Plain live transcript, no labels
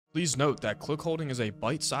Please note that Clickholding is a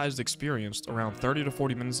bite-sized experience around 30 to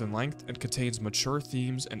 40 minutes in length and contains mature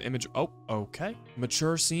themes and image- Oh, okay.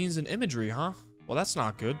 Mature scenes and imagery, huh? Well, that's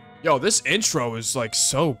not good. Yo, this intro is like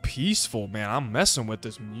so peaceful, man. I'm messing with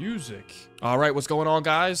this music. All right, what's going on,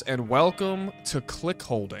 guys? And welcome to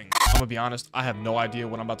Clickholding. I'm gonna be honest, I have no idea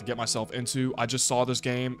what I'm about to get myself into. I just saw this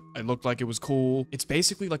game. It looked like it was cool. It's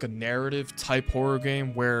basically like a narrative type horror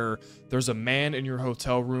game where there's a man in your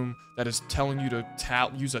hotel room that is telling you to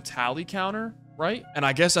use a tally counter, right? And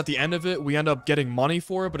I guess at the end of it, we end up getting money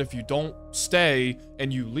for it. But if you don't stay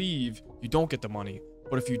and you leave, you don't get the money.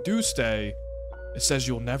 But if you do stay, it says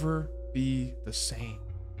you'll never be the same,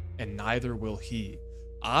 and neither will he.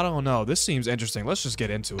 I don't know. This seems interesting. Let's just get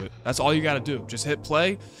into it. That's all you gotta do. Just hit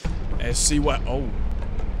play and see what... Oh.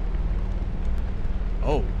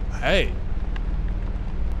 Oh, hey.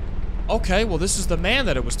 Okay, well, this is the man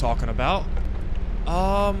that it was talking about.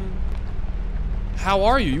 How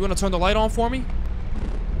are you? You wanna turn the light on for me?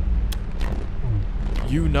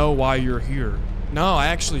 You know why you're here. No, I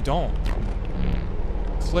actually don't.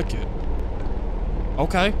 Click it.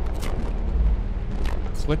 Okay.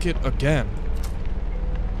 Click it again.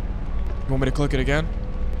 You want me to click it again?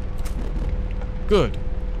 Good.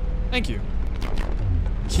 Thank you.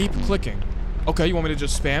 Keep clicking. Okay, you want me to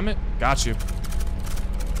just spam it? Got you.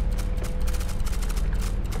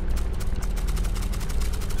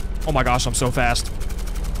 Oh my gosh, I'm so fast.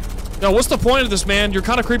 Yo, what's the point of this, man? You're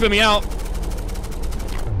kind of creeping me out.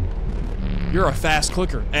 You're a fast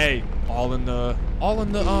clicker. Hey, all in the,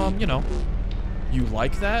 you know. You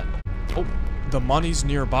like that? Oh, the money's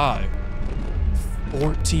nearby.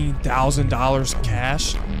 $14,000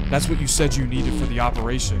 cash? That's what you said you needed for the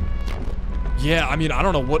operation. Yeah, I mean, I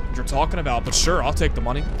don't know what you're talking about, but sure, I'll take the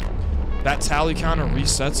money. That tally counter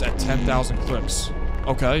resets at 10,000 clicks.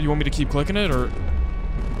 Okay, you want me to keep clicking it, or...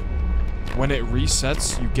 When it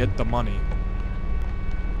resets, you get the money.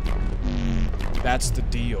 That's the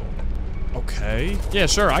deal. Okay. Yeah,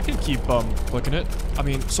 sure, I can keep, clicking it. I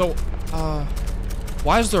mean, so,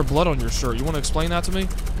 why is there blood on your shirt? You want to explain that to me?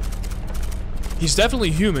 He's definitely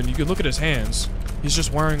human. You can look at his hands. He's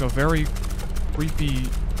just wearing a very creepy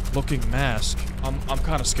looking mask. I'm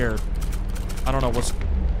kind of scared. I don't know what's...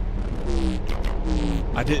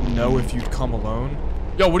 I didn't know if you'd come alone.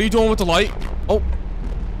 Yo, what are you doing with the light? Oh.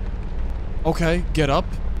 Okay, get up.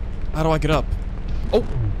 How do I get up? Oh.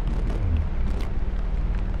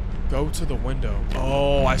 Go to the window.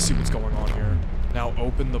 Oh, I see what's going on here. Now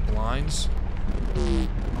open the blinds. I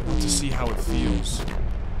want to see how it feels.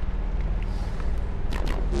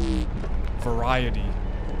 Variety.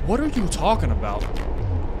 What are you talking about?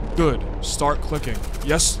 Good. Start clicking.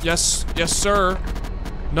 Yes, yes, yes, sir.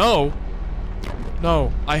 No.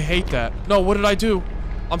 No, I hate that. No, what did I do?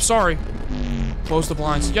 I'm sorry. Close the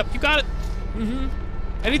blinds. Yep, you got it. Mm-hmm.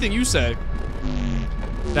 Anything you say.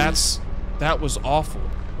 That was awful.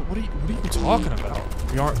 What are you talking about?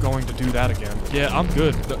 We aren't going to do that again. Yeah, I'm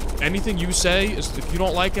good. Anything you say is, if you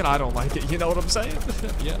don't like it, I don't like it. You know what I'm saying?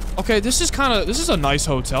 Yeah. Okay, this is a nice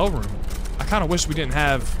hotel room. I kind of wish we didn't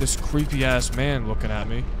have this creepy ass man looking at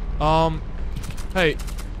me. Hey,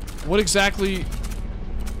 what exactly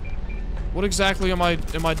am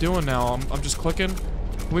I doing now? I'm just clicking.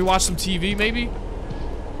 Can we watch some TV maybe?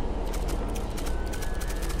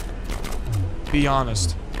 Be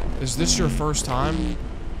honest. Is this your first time?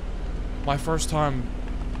 My first time,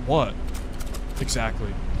 what?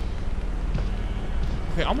 Exactly.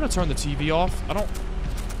 Okay, I'm gonna turn the TV off. I don't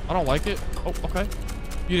like it. Oh, okay.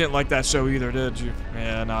 You didn't like that show either, did you?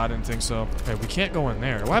 Yeah, no, I didn't think so. Okay, we can't go in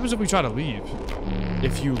there. What happens if we try to leave?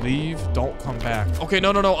 If you leave, don't come back. Okay,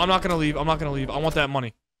 no, I'm not gonna leave. I'm not gonna leave. I want that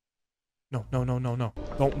money. No.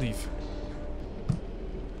 Don't leave.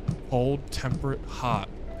 Cold, temperate, hot.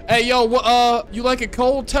 Hey, yo, you like it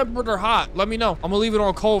cold, temperate, or hot? Let me know. I'm gonna leave it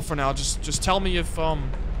on cold for now. Just tell me if,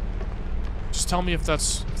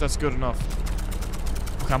 that's good enough.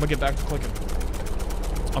 Okay, I'm gonna get back to clicking.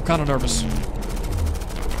 I'm kind of nervous.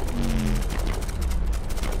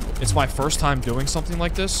 It's my first time doing something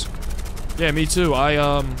like this. Yeah, me too.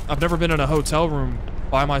 I've never been in a hotel room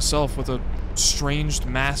by myself with a strange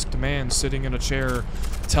masked man sitting in a chair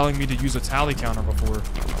telling me to use a tally counter before.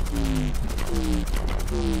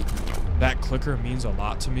 That clicker means a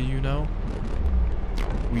lot to me, you know?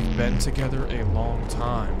 We've been together a long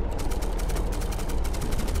time.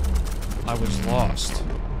 I was lost.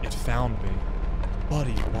 It found me.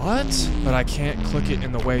 Buddy, what? But I can't click it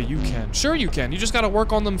in the way you can. Sure you can. You just gotta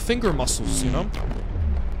work on them finger muscles, you know?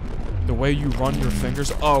 The way you run your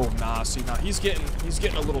fingers. Oh, nah, see, nah, he's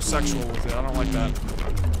getting a little sexual with it. I don't like that.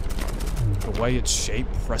 The way its shape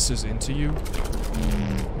presses into you.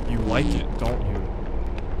 You like it, don't you?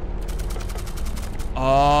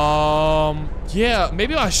 Yeah,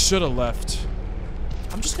 maybe I should have left.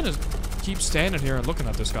 I'm just gonna keep standing here and looking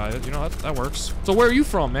at this guy. You know, that works. So where are you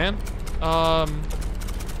from, man?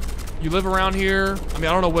 You live around here? I mean,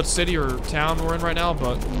 I don't know what city or town we're in right now,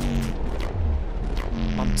 but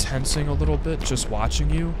I'm tensing a little bit just watching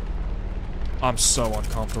you. I'm so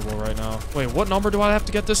uncomfortable right now. Wait, what number do I have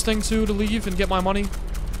to get this thing to leave and get my money?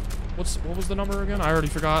 What was the number again? I already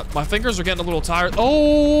forgot. My fingers are getting a little tired.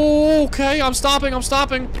 Oh, okay. I'm stopping. I'm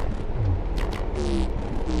stopping.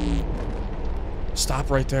 Stop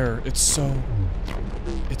right there. It's so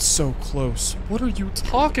close. What are you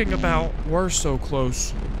talking about? We're so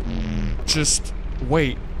close. Just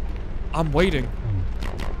wait. I'm waiting.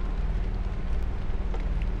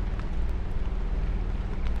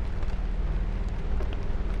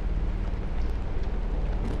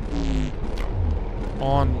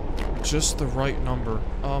 On just the right number.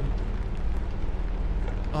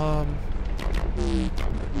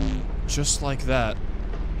 Just like that.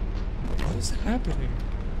 What is happening?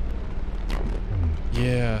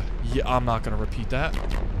 Yeah, I'm not gonna repeat that.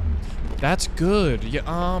 That's good. Yeah,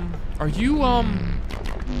 are you, yeah,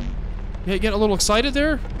 getting a little excited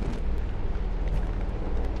there?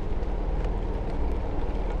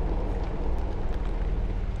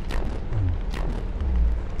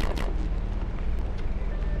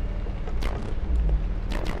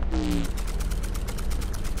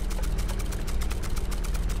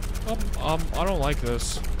 I don't like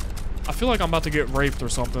this. I feel like I'm about to get raped or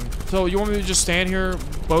something. So you want me to just stand here,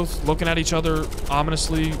 both looking at each other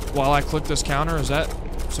ominously while I click this counter? Is that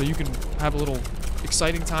so you can have a little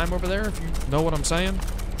exciting time over there, if you know what I'm saying?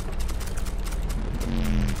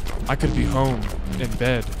 I could be home in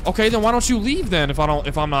bed. Okay, then why don't you leave then if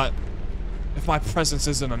my presence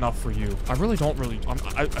isn't enough for you? I really don't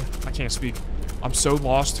I can't speak. I'm so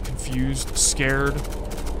lost, confused, scared,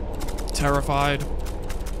 terrified.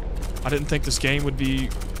 I didn't think this game would be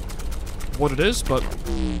what it is, but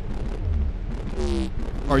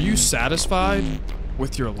are you satisfied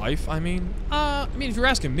with your life? I mean, if you're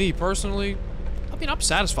asking me personally, I mean, I'm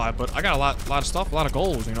satisfied, but I got a lot of stuff, a lot of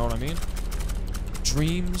goals, you know what I mean?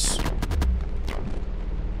 Dreams.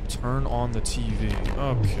 Turn on the TV.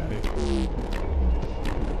 Okay.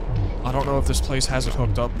 I don't know if this place has it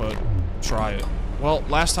hooked up, but try it. Well,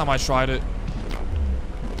 last time I tried it,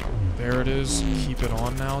 there it is. Keep it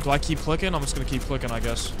on now. Do I keep clicking? I'm just gonna keep clicking, I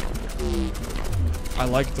guess. I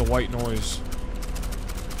like the white noise.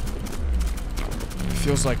 It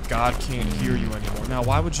feels like God can't hear you anymore. Now,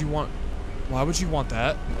 why would you want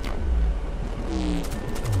that?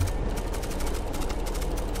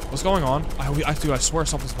 What's going on? I swear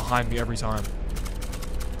something's behind me every time.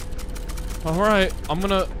 All right, I'm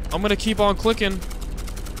gonna keep on clicking.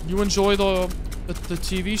 You enjoy the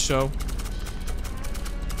TV show.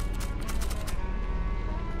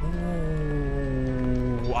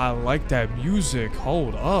 Oh, I like that music.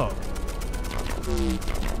 Hold up.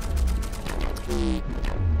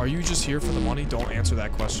 Are you just here for the money? Don't answer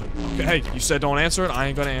that question. Okay, hey, you said don't answer it. I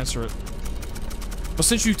ain't gonna answer it. But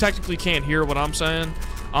since you technically can't hear what I'm saying,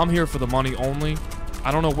 I'm here for the money only.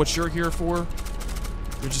 I don't know what you're here for.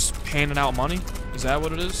 You're just handing out money? Is that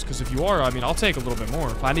what it is? Because if you are, I mean, I'll take a little bit more.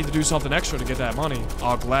 If I need to do something extra to get that money,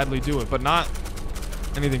 I'll gladly do it. But not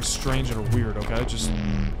anything strange or weird, okay? Just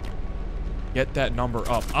get that number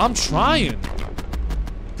up. I'm trying.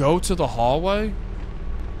 Go to the hallway.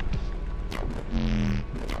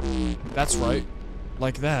 That's right.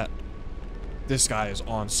 Like that. This guy is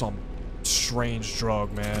on some strange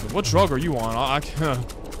drug, man. What drug are you on? I can't.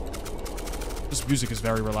 This music is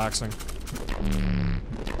very relaxing.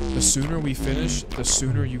 The sooner we finish, the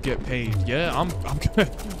sooner you get paid. Yeah,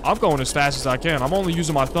 I'm going as fast as I can. I'm only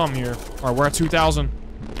using my thumb here. All right, we're at 2,000.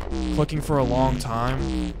 Clicking for a long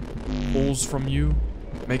time pulls from you,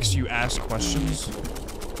 makes you ask questions.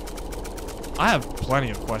 I have plenty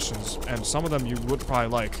of questions, and some of them you would probably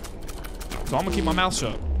like. So I'm gonna keep my mouth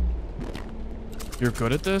shut. You're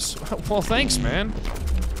good at this? Well, thanks, man.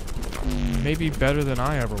 Maybe better than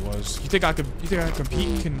I ever was. You think I can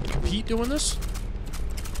compete doing this?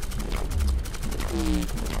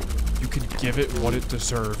 You can give it what it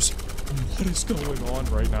deserves. What is going on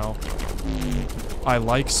right now? I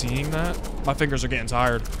like seeing that. My fingers are getting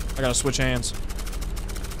tired. I gotta switch hands.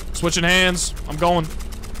 Switching hands. I'm going.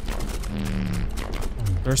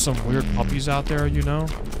 There's some weird puppies out there, you know?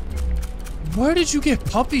 Where did you get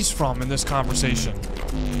puppies from in this conversation?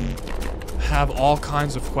 Have all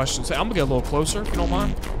kinds of questions. Hey, I'm gonna get a little closer, if you don't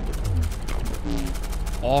mind.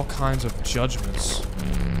 All kinds of judgments.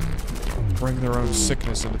 Bring their own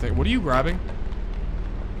sickness into things. What are you grabbing?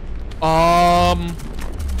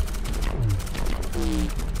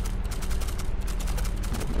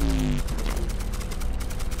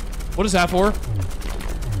 What is that for?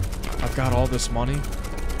 I've got all this money.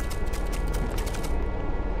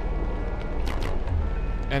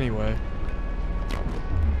 Anyway.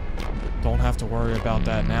 Don't have to worry about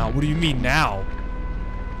that now. What do you mean now?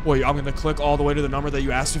 Wait, I'm gonna click all the way to the number that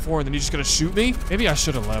you asked me for and then you're just gonna shoot me? Maybe I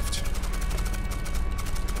should have left.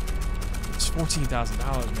 It's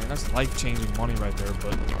 $14,000, man. That's life-changing money right there,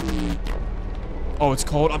 but... Oh, it's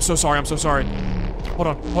cold. I'm so sorry. I'm so sorry. Hold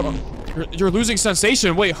on. Hold on. You're losing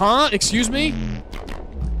sensation. Wait, huh? Excuse me?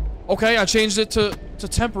 Okay, I changed it to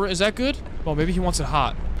temperate. Is that good? Oh, maybe he wants it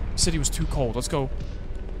hot. He said he was too cold. Let's go.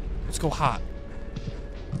 Let's go hot.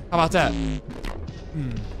 How about that?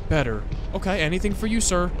 Better. Okay, anything for you,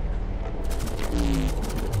 sir.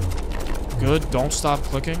 Good. Don't stop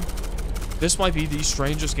clicking. This might be the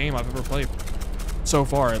strangest game I've ever played. So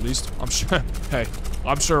far, at least. I'm sure. Hey,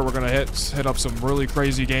 I'm sure we're gonna hit up some really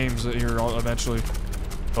crazy games here eventually.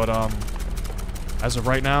 But as of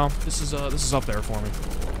right now, this is up there for me.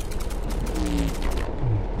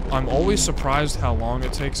 I'm always surprised how long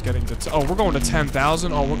it takes getting to. Oh, we're going to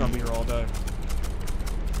 10,000. Oh, we're gonna be here all day.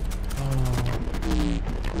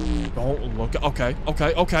 Don't look. Okay,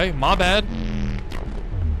 okay, okay. My bad.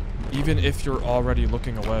 Even if you're already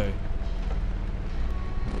looking away,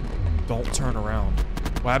 don't turn around.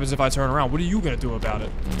 What happens if I turn around? What are you gonna do about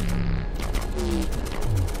it?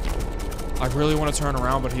 I really want to turn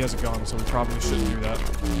around, but he has a gun, so we probably shouldn't do that.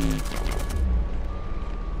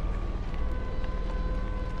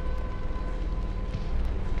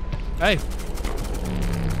 Hey.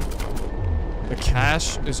 The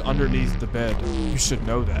cash is underneath the bed. You should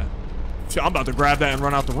know that. I'm about to grab that and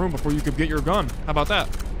run out the room before you could get your gun. How about that?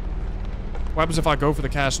 What happens if I go for the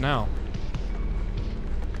cash now?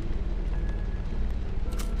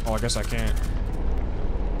 Oh, I guess I can't.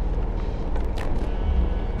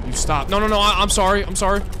 You stop. No, no, no. I'm sorry. I'm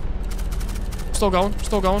sorry. Still going.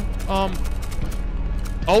 Still going. Oh.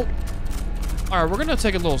 Alright, we're gonna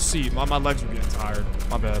take a little seat. My legs are getting tired.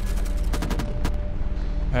 My bad.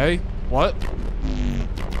 Hey, what?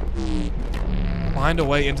 Find a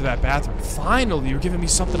way into that bathroom. Finally, you're giving me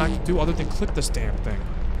something I can do other than click this damn thing.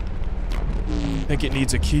 I think it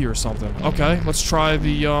needs a key or something. Okay, let's try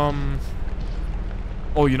the,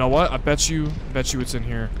 Oh, you know what? I bet you it's in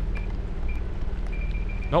here.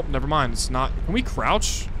 Nope, never mind. It's not. Can we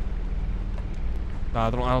crouch? Nah,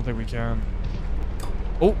 I don't think we can.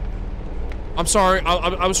 Oh. I'm sorry.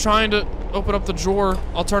 I was trying to open up the drawer.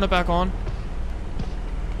 I'll turn it back on.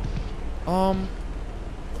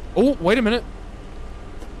 Oh, wait a minute.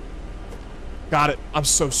 Got it. I'm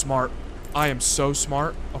so smart. I am so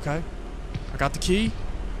smart. Okay. I got the key.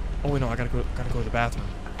 Oh, wait, no. I gotta go to the bathroom.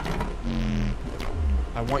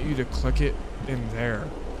 I want you to click it in there.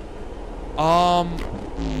 I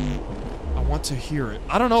want to hear it.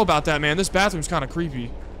 I don't know about that, man. This bathroom's kind of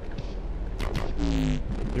creepy.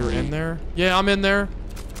 You're in there? Yeah, I'm in there.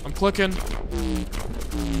 I'm clicking.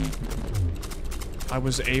 I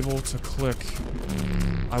was able to click.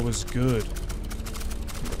 I was good.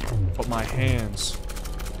 But my hands.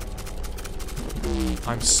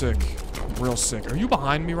 I'm sick. Real sick. Are you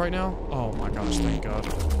behind me right now? Oh my gosh, thank God.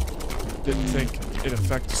 Didn't think it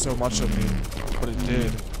affected so much of me, but it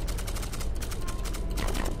did.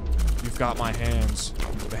 You've got my hands.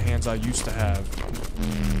 The hands I used to have.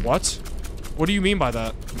 What? What do you mean by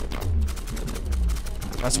that?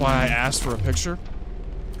 That's why I asked for a picture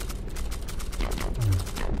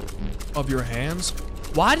of your hands?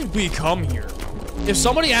 Why did we come here? If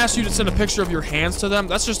somebody asked you to send a picture of your hands to them,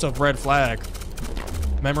 that's just a red flag.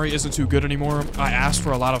 Memory isn't too good anymore. I asked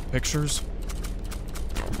for a lot of pictures.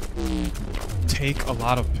 Take a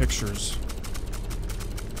lot of pictures.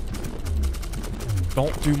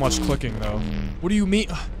 Don't do much clicking, though. What do you mean?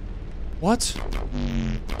 What?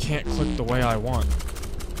 Can't click the way I want.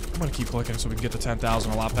 I'm gonna keep clicking so we can get to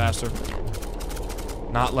 10,000 a lot faster.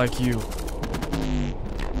 Not like you.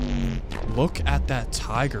 Look at that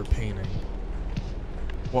tiger painting.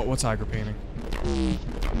 What tiger painting?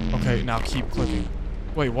 Okay, now keep clicking.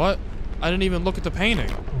 Wait, what? I didn't even look at the painting.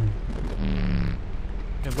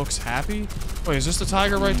 It looks happy? Wait, is this the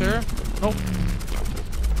tiger right there? Nope.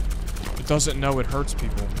 It doesn't know it hurts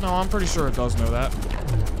people. No, I'm pretty sure it does know that.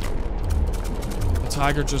 The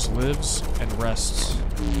tiger just lives and rests.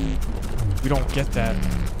 We don't get that.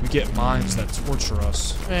 We get minds that torture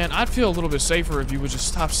us. Man, I'd feel a little bit safer if you would just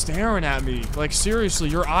stop staring at me. Like, seriously,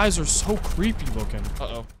 your eyes are so creepy looking.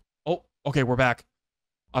 Uh-oh. Oh, okay, we're back.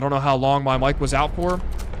 I don't know how long my mic was out for.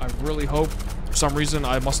 I really hope. For some reason,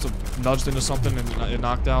 I must have nudged into something and it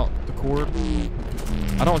knocked out the cord.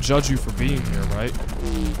 I don't judge you for being here, right?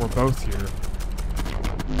 We're both here.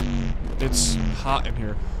 It's hot in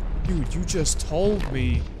here. Dude, you just told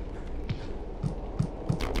me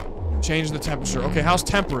Change the temperature. Okay, how's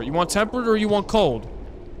temperate? You want temperate or you want cold?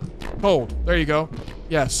 Cold. There you go.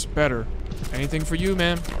 Yes, better. Anything for you,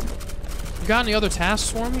 man. You got any other tasks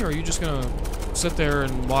for me, or are you just gonna sit there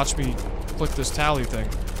and watch me click this tally thing?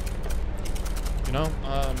 You know,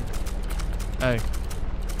 hey.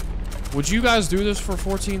 Would you guys do this for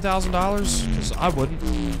 $14,000? Because I wouldn't.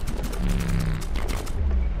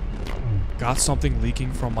 Got something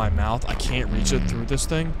leaking from my mouth. I can't reach it through this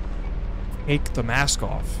thing. Take the mask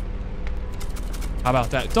off. How about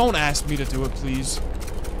that? Don't ask me to do it, please.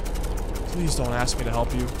 Please don't ask me to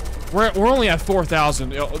help you. We're only at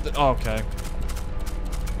 4,000. Okay.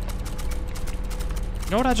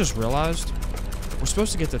 You know what I just realized? We're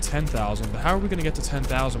supposed to get to 10,000, but how are we gonna get to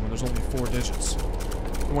 10,000 when there's only 4 digits?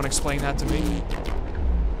 You wanna explain that to me?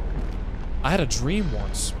 I had a dream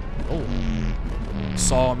once. Oh.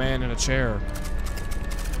 Saw a man in a chair.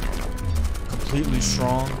 Completely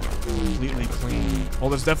strong, completely clean. Well,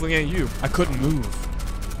 this definitely ain't you. I couldn't move.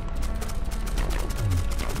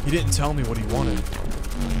 He didn't tell me what he wanted.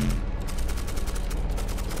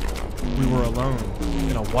 We were alone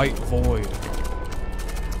in a white void.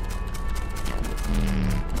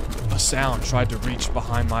 A sound tried to reach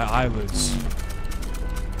behind my eyelids.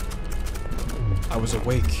 I was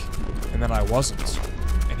awake, and then I wasn't,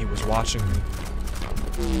 and he was watching me.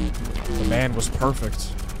 The man was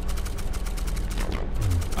perfect.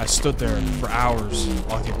 I stood there for hours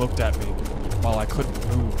while he looked at me while I couldn't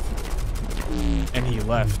move. And he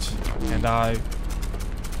left, and I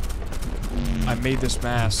made this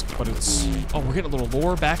mask, but it's... Oh, we're getting a little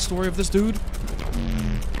lore backstory of this dude?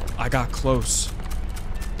 I got close.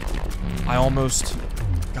 I almost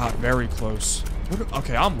got very close.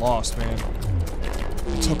 Okay, I'm lost, man.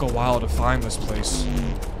 It took a while to find this place.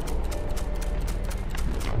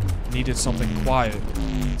 Needed something quiet,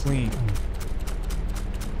 clean,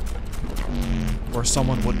 where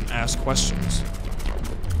someone wouldn't ask questions.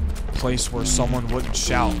 A place where someone wouldn't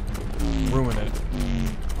shout, ruin it.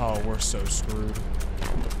 Oh, we're so screwed.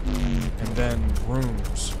 And then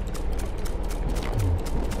rooms.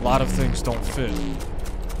 A lot of things don't fit.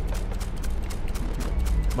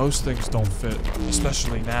 Most things don't fit,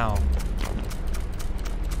 especially now.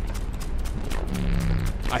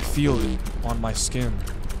 I feel it on my skin.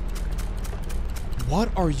 What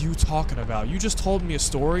are you talking about? You just told me a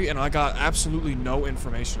story and I got absolutely no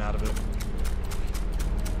information out of it.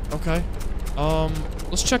 Okay.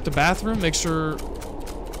 Let's check the bathroom, make sure...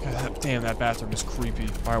 Damn, that bathroom is creepy.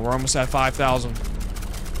 Alright, we're almost at 5,000.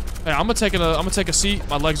 Hey, I'm gonna take a seat.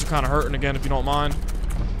 My legs are kind of hurting again, if you don't mind.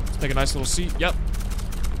 Let's take a nice little seat. Yep.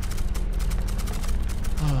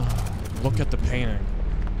 Look at the painting.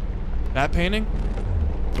 That painting?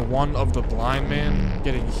 The one of the blind man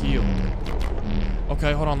getting healed.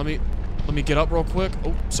 Okay, hold on. Let me get up real quick.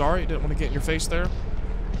 Oh, sorry. Didn't want to get in your face there.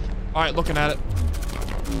 All right, looking at it.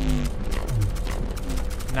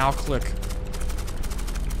 Now click.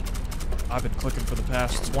 I've been clicking for the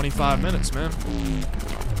past 25 minutes, man.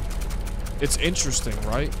 It's interesting,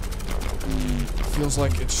 right? Feels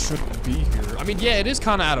like it shouldn't be here. I mean, yeah, it is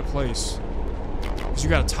kind of out of place. Because you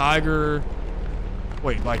got a tiger.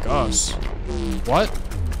 Wait, like us. What?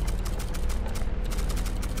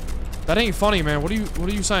 That ain't funny, man. What are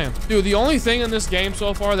you saying? Dude, the only thing in this game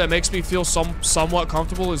so far that makes me feel somewhat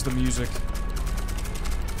comfortable is the music.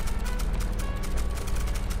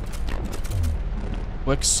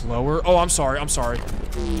 Click slower. Oh, I'm sorry.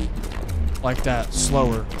 Like that.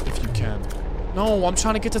 Slower, if you can. No, I'm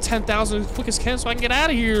trying to get to 10,000 as quick as can so I can get out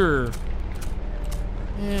of here.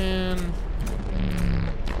 And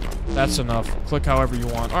that's enough. Click however you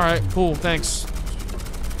want. All right, cool. Thanks.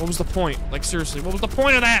 What was the point? Like, seriously, what was the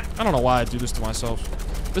point of that? I don't know why I do this to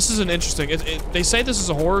myself. This is an interesting... They say this is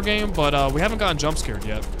a horror game, but we haven't gotten jump scared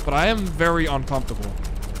yet. But I am very uncomfortable.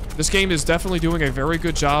 This game is definitely doing a very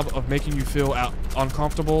good job of making you feel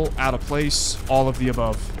uncomfortable, out of place, all of the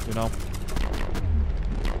above, you know?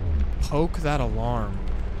 Poke that alarm.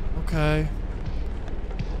 Okay.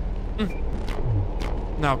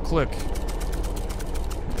 Now click.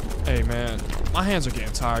 Hey, man. My hands are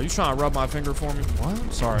getting tired. You trying to rub my finger for me?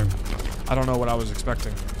 What? Sorry. I don't know what I was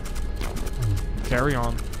expecting. Carry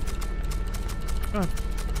on. Huh.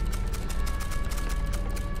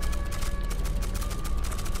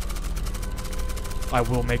 I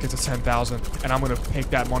will make it to 10,000, and I'm gonna take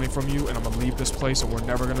that money from you, and I'm gonna leave this place, and we're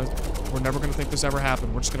never gonna think this ever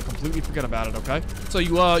happened. We're just gonna completely forget about it, okay? So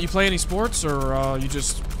you play any sports, or you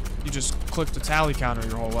just click the tally counter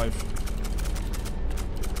your whole life?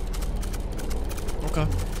 Okay.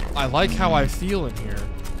 I like how I feel in here.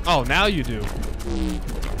 Oh, now you do.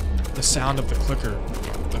 The sound of the clicker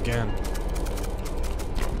again.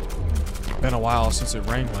 Been a while since it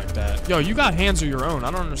rang like that. Yo, you got hands of your own. I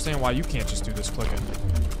don't understand why you can't just do this clicking.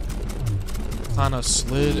 Kinda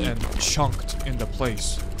slid and chunked into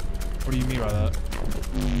place. What do you mean by that?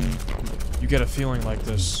 You get a feeling like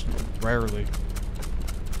this rarely.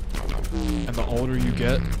 And the older you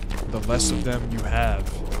get, the less of them you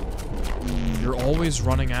have. You're always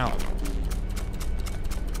running out.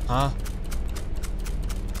 Huh?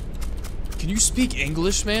 Can you speak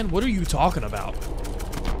English, man? What are you talking about?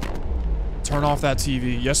 Turn off that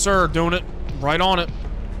TV. Yes, sir. Doing it. Right on it.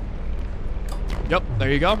 Yep,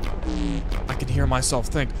 there you go. I can hear myself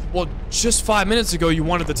think. Well, just 5 minutes ago, you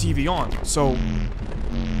wanted the TV on. So,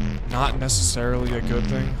 not necessarily a good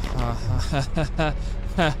thing.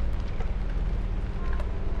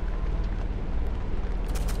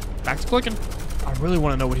 Back to clicking. I really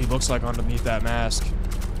want to know what he looks like underneath that mask.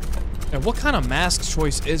 And what kind of mask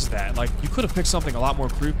choice is that? Like, you could have picked something a lot more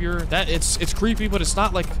creepier. It's creepy, but it's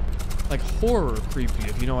not like horror creepy,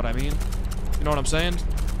 if you know what I mean. You know what I'm saying?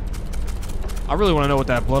 I really want to know what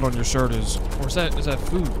that blood on your shirt is. Or is that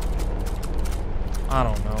food? I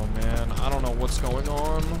don't know, man. I don't know what's going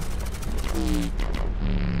on.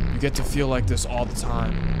 You get to feel like this all the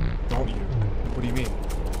time, don't you? What do you mean?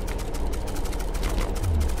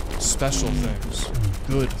 Special things.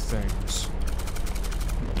 Good things.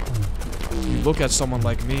 You look at someone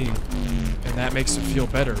like me, and that makes it feel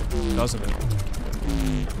better, doesn't it?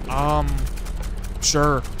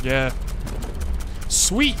 Sure, yeah.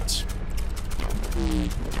 Sweet!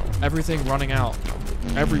 Everything running out.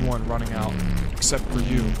 Everyone running out. Except for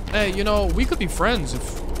you. Hey, you know, we could be friends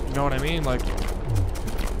if, you know what I mean? Like,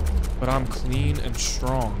 but I'm clean and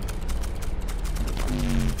strong.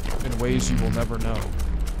 In ways you will never know.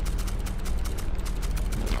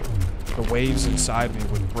 The waves inside me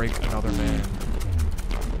would break another man.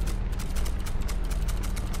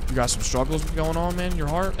 You got some struggles going on, man, in your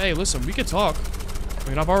heart? Hey, listen, we could talk. I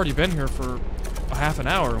mean, I've already been here for a half an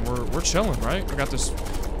hour, and we're chilling, right? We got this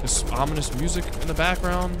ominous music in the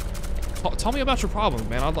background. Tell me about your problem,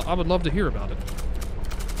 man. I would love to hear about it.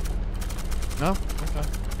 No? Okay.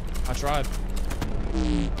 I tried.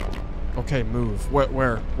 Okay, move.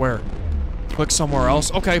 Where? Click somewhere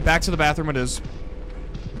else. Okay, back to the bathroom it is.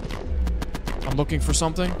 I'm looking for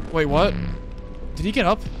something. Wait, what? Did he get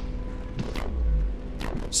up?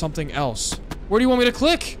 Something else. Where do you want me to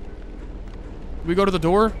click? Do we go to the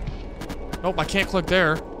door? Nope, I can't click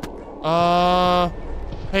there.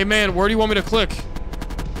 Hey man, where do you want me to click?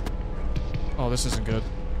 Oh, this isn't good.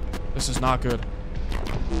 This is not good.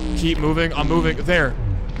 Keep moving. I'm moving. There.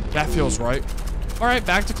 That feels right. Alright,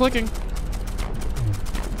 back to clicking.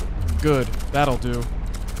 Good. That'll do.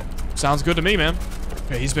 Sounds good to me, man.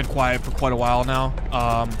 Okay, he's been quiet for quite a while now.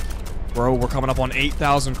 Bro, we're coming up on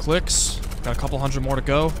 8,000 clicks. Got a couple hundred more to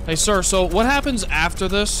go. Hey, sir, so what happens after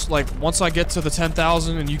this? Like, once I get to the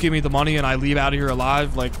 10,000 and you give me the money and I leave out of here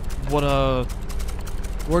alive, like, what are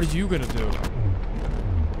you gonna do?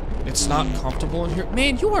 It's not comfortable in here.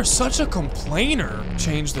 Man, you are such a complainer.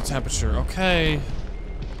 Change the temperature. Okay.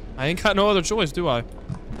 I ain't got no other choice, do I?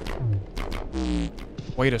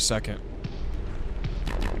 Wait a second.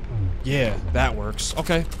 Yeah, that works.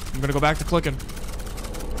 Okay, I'm gonna go back to clicking.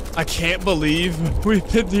 I can't believe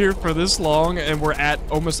we've been here for this long and we're at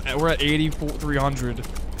 8,300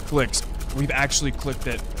 clicks. We've actually clicked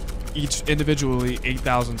it each individually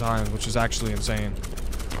 8,000 times, which is actually insane.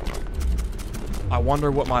 I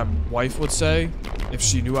wonder what my wife would say if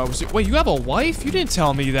she knew I was here. Wait, you have a wife? You didn't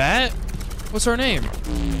tell me that. What's her name?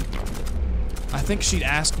 I think she'd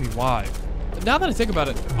ask me why. Now that I think about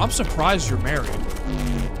it, I'm surprised you're married.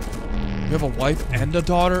 You have a wife and a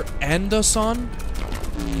daughter and a son?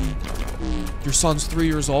 Your son's 3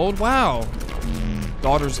 years old? Wow.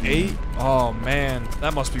 Daughter's 8? Oh, man.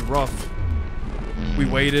 That must be rough. We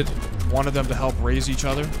waited. Wanted them to help raise each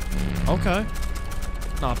other. Okay.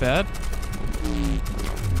 Not bad.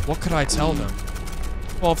 What could I tell them?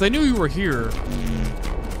 Well, if they knew you were here,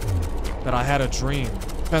 that I had a dream.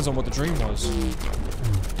 Depends on what the dream was.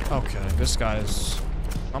 Okay, this guy's...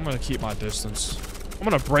 I'm gonna keep my distance. I'm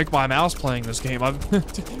gonna break my mouse playing this game. I'm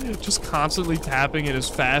just constantly tapping it as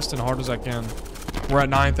fast and hard as I can. We're at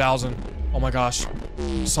 9,000. Oh my gosh.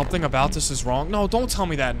 Something about this is wrong. No, don't tell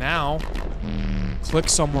me that now. Click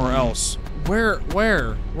somewhere else. Where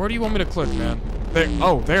do you want me to click, man? There.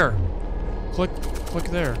 Oh, there. Click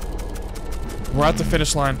there. We're at the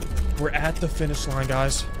finish line. We're at the finish line,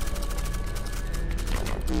 guys.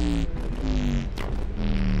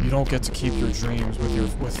 You don't get to keep your dreams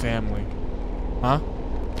with family. Huh?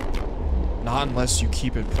 Not unless you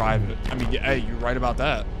keep it private. I mean, hey, you're right about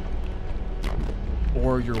that.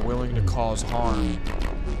 Or you're willing to cause harm.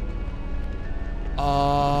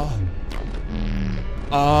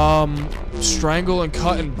 Strangle and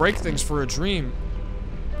cut and break things for a dream.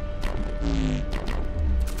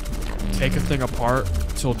 Take a thing apart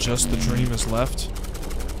till just the dream is left.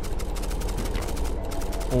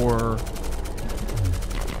 Or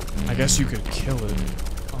I guess you could kill it.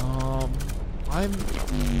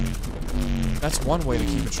 That's one way to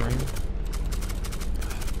keep a dream.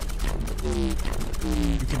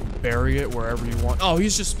 You can bury it wherever you want. Oh,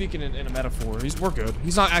 he's just speaking in a metaphor. We're good.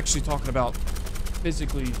 He's not actually talking about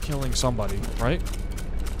physically killing somebody, right?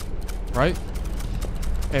 Right?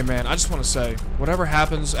 Hey, man, I just want to say, whatever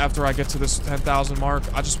happens after I get to this 10,000 mark,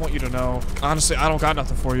 I just want you to know, honestly, I don't got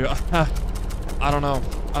nothing for you. I don't know.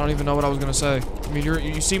 I don't even know what I was going to say. I mean,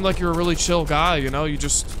 you seem like you're a really chill guy, you know? You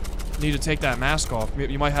just need to take that mask off.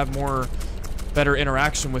 You might have better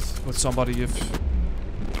interaction with somebody if...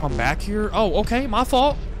 Come back here? Oh, okay, my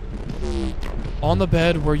fault. On the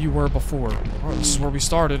bed where you were before. Alright, this is where we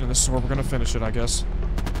started, and this is where we're gonna finish it, I guess.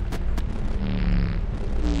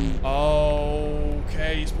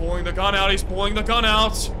 Okay, he's pulling the gun out, he's pulling the gun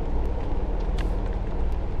out!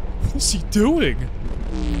 What is he doing?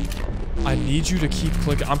 I need you to keep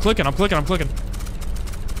clicking. I'm clicking. Clickety,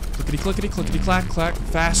 clickety, clickety, clack, clack.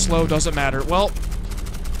 Fast, slow, doesn't matter. Well,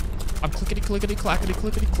 I'm clickety, clickety, clackety,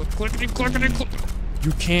 clickety, clickety, clickety, click.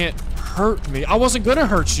 You can't hurt me. I wasn't gonna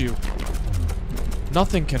hurt you.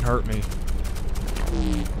 Nothing can hurt me.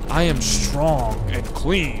 I am strong and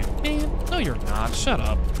clean. Man, no you're not. Shut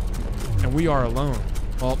up. And we are alone.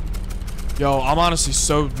 Well, yo, I'm honestly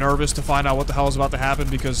so nervous to find out what the hell is about to happen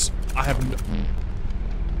because I have no...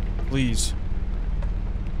 Please.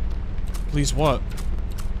 Please what?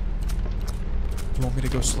 Do you want me to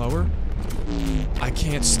go slower? I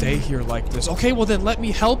can't stay here like this. Okay, well then let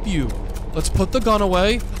me help you. Let's put the gun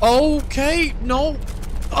away. Okay, no.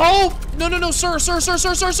 Oh, no, sir,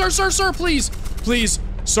 please. Please,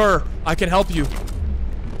 sir, I can help you.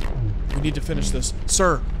 We need to finish this.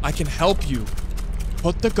 Sir, I can help you.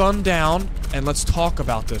 Put the gun down and let's talk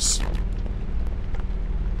about this.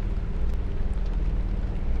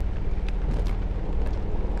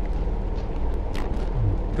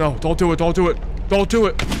 No, don't do it, don't do it. Don't do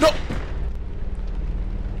it. No!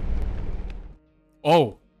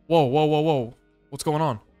 Oh. Whoa. What's going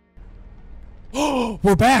on? Oh,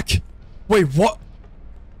 we're back! Wait, what?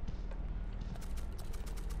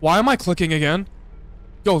 Why am I clicking again?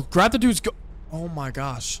 Yo, grab the dude's go- Oh my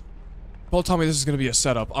gosh. Don't tell me this is gonna be a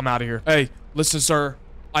setup. I'm out of here. Hey, listen, sir.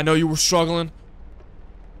 I know you were struggling.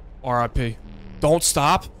 R.I.P. Don't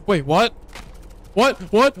stop. Wait, what? What?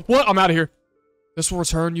 I'm out of here. This will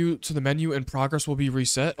return you to the menu and progress will be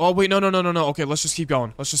reset. Oh, wait, no. Okay, let's just keep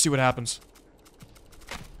going. Let's just see what happens.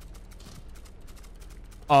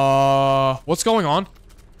 What's going on?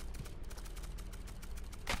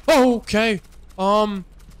 Okay. I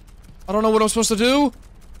don't know what I'm supposed to do.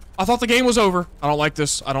 I thought the game was over. I don't like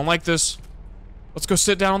this. Let's go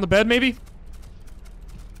sit down on the bed, maybe?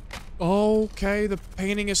 Okay, the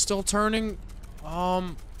painting is still turning.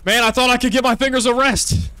 Man, I thought I could get my fingers a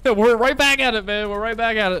rest. We're right back at it, man. We're right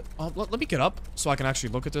back at it. Let me get up so I can actually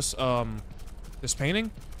look at this, this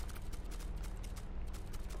painting.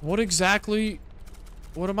 What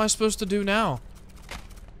am I supposed to do now?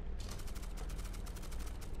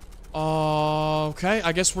 Okay,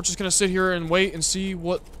 I guess we're just gonna sit here and wait and see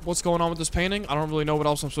what's going on with this painting. I don't really know what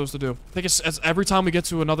else I'm supposed to do. I think it's every time we get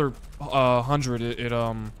to another 100,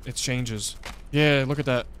 it changes. Yeah, look at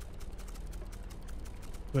that.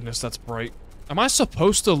 Goodness, that's bright. Am I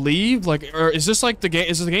supposed to leave? Like, or is this like the game?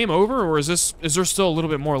 Is the game over, or is there still a little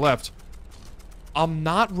bit more left? I'm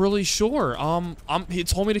not really sure. He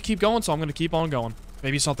told me to keep going, so I'm gonna keep on going.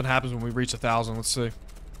 Maybe something happens when we reach 1,000. Let's see.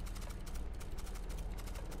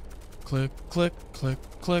 Click, click, click,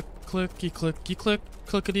 click, clicky, clicky, click,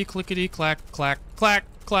 clickety, clickety, clack, clack, clack,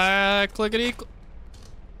 clack, clickety.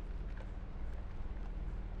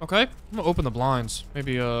 Okay, I'm gonna open the blinds.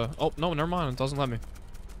 Maybe, oh, no, never mind. It doesn't let me.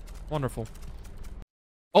 Wonderful.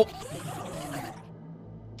 Oh!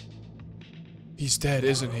 He's dead,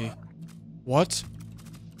 isn't he? What?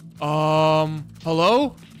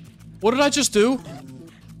 Hello? What did I just do?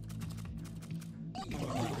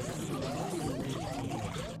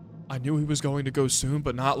 I knew he was going to go soon,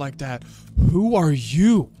 but not like that. Who are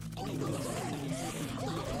you?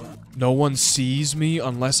 No one sees me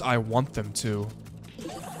unless I want them to.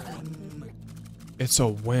 It's a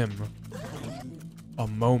whim. A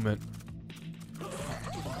moment.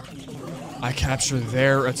 I capture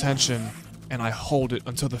their attention, and I hold it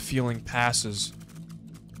until the feeling passes.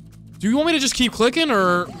 Do you want me to just keep clicking,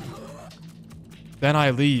 or... Then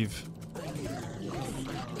I leave.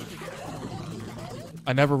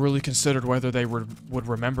 I never really considered whether they would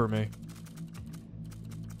remember me.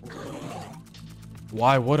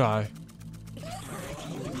 Why would I?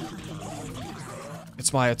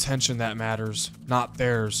 It's my attention that matters, not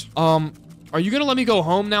theirs. Are you gonna let me go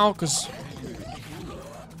home now? Cause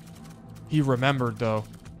he remembered though.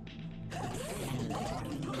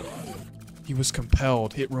 He was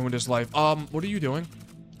compelled. It ruined his life. What are you doing?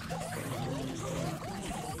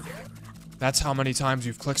 That's how many times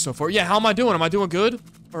you've clicked so far. Yeah, how am I doing? Am I doing good?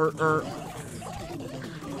 Or...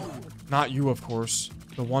 Not you, of course.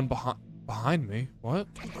 The one behind me. What?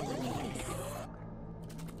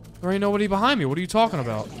 There ain't nobody behind me. What are you talking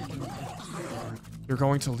about? You're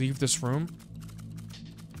going to leave this room?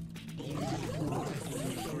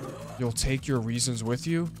 You'll take your reasons with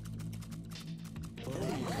you?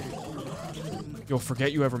 You'll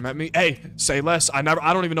forget you ever met me? Hey, say less. I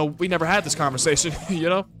don't even know. We never had this conversation, you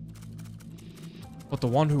know? But the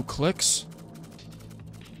one who clicks?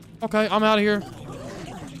 Okay, I'm out of here.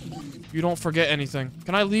 You don't forget anything.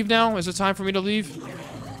 Can I leave now? Is it time for me to leave?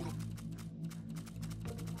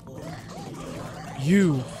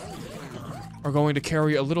 You are going to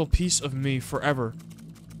carry a little piece of me forever.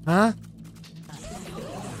 Huh?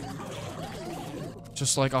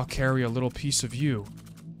 Just like I'll carry a little piece of you.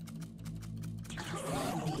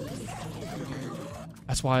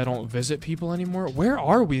 That's why I don't visit people anymore. Where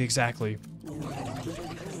are we exactly?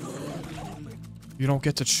 You don't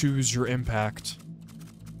get to choose your impact.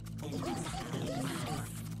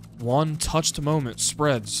 One touched moment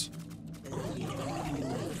spreads.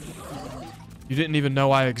 You didn't even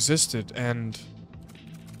know I existed, and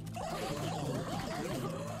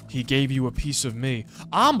he gave you a piece of me.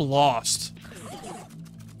 I'm lost.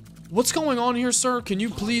 What's going on here, sir? Can you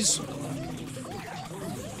please...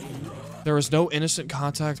 There is no innocent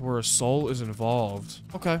contact where a soul is involved.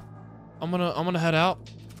 Okay. I'm gonna head out.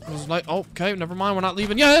 It was like, oh, okay, never mind. We're not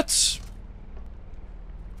leaving yet.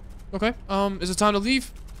 Okay. Is it time to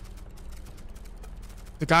leave?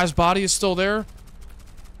 The guy's body is still there.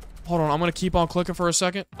 Hold on. I'm gonna keep on clicking for a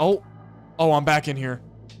second. Oh, I'm back in here.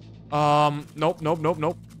 Nope.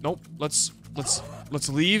 Let's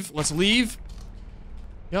leave. Let's leave.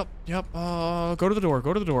 Yep. Go to the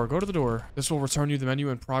door. This will return you the menu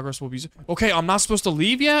and progress will be... Okay, I'm not supposed to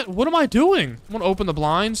leave yet? What am I doing? I'm gonna open the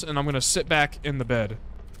blinds and I'm gonna sit back in the bed.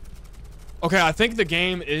 Okay, I think the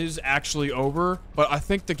game is actually over, but I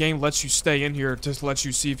think the game lets you stay in here to let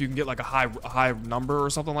you see if you can get like a high number or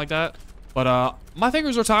something like that. But my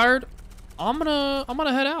fingers are tired. I'm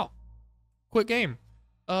gonna head out. Quick game.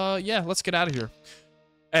 Yeah, let's get out of here.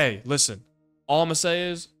 Hey, listen. All I'm gonna say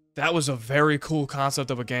is that was a very cool concept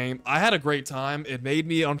of a game. I had a great time. It made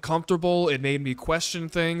me uncomfortable. It made me question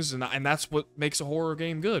things, and that's what makes a horror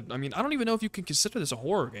game good. I mean, I don't even know if you can consider this a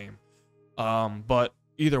horror game. But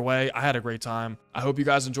either way, I had a great time. I hope you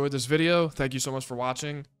guys enjoyed this video. Thank you so much for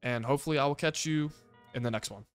watching, and hopefully I will catch you in the next one.